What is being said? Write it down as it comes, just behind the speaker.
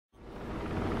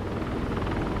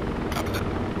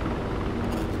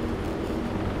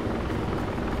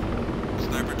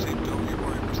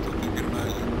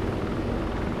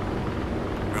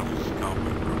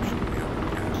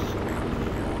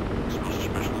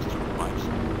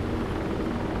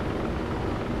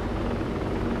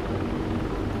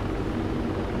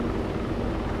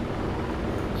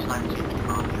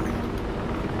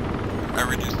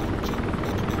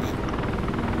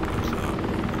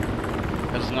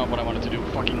not what I wanted to do.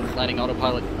 Fucking landing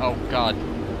autopilot. Oh god.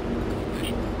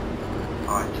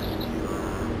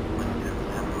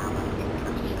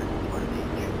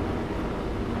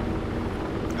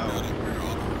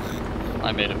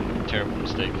 I made a terrible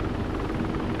mistake.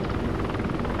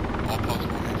 All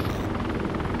possible ways.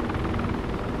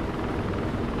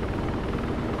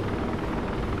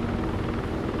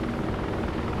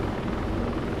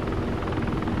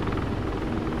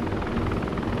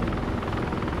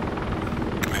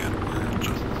 Command, we're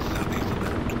just southeast of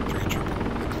that 3 triple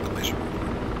exclamation mark.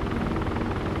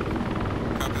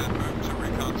 Copy that, move to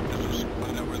Recon's position,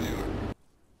 find out where they are.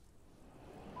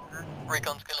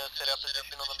 Recon's gonna set up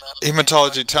position on the map.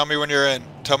 Hematology, tell me when you're in.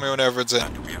 Tell me when Everett's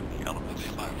in.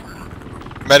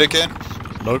 Medic in?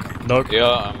 Nope, nope. Yeah,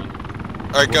 I'm in.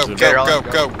 Alright, go. Move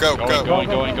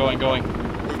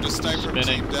to sniper Spinning.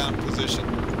 team down position.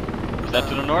 Is that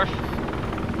to the north?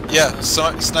 Yeah,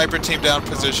 sniper team down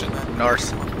position.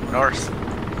 North.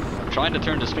 I'm trying to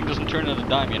turn, this thing doesn't turn on a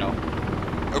dime, you know.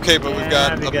 Okay, but we've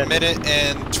got a minute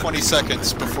and 20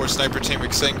 seconds before sniper team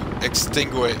extinguishes.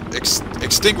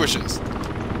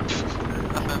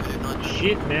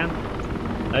 Shit, man.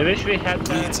 I wish we had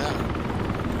that.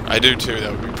 I do too,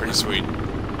 that would be pretty sweet.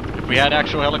 If we had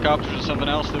actual helicopters or something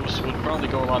else, this would probably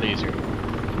go a lot easier.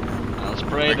 Let's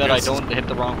pray that I don't hit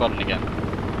the wrong button again.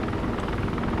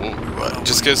 Well,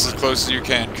 just get as close as you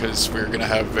can, because we're going to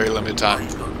have very limited time.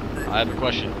 I have a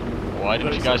question. Why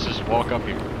didn't you guys just walk up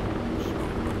here?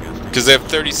 Because they have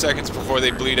 30 seconds before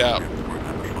they bleed out.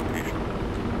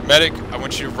 Medic, I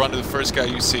want you to run to the first guy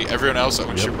you see. Everyone else, I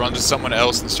want you to run to someone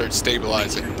else and start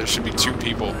stabilizing. There should be 2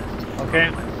 people. Okay.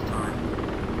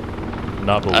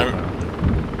 Not believing.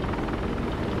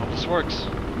 Hope this works.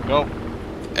 Go.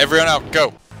 Everyone out,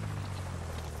 go.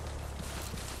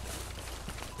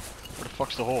 Where the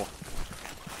fuck's the hole?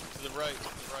 To the right,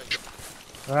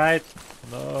 Right.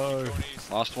 No.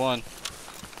 Lost one.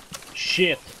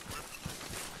 Shit.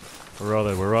 Where are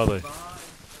they? Where are they?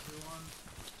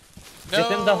 No.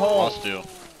 Get in the hole. Lost 2.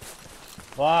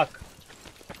 Fuck.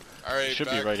 Alright, Should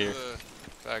be right here.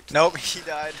 Nope, he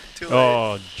died. Too late.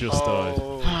 Oh, just died.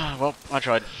 Well, I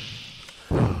tried.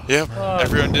 Yep,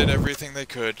 everyone did everything they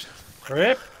could.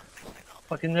 Rip.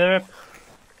 Fucking rip.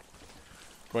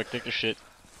 Quick, take the shit.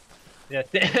 Yeah,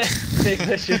 take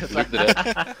the shit.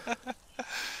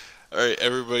 Alright,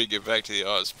 everybody get back to the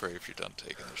Osprey if you're done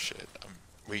taking the shit.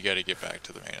 We gotta get back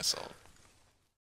to the main assault.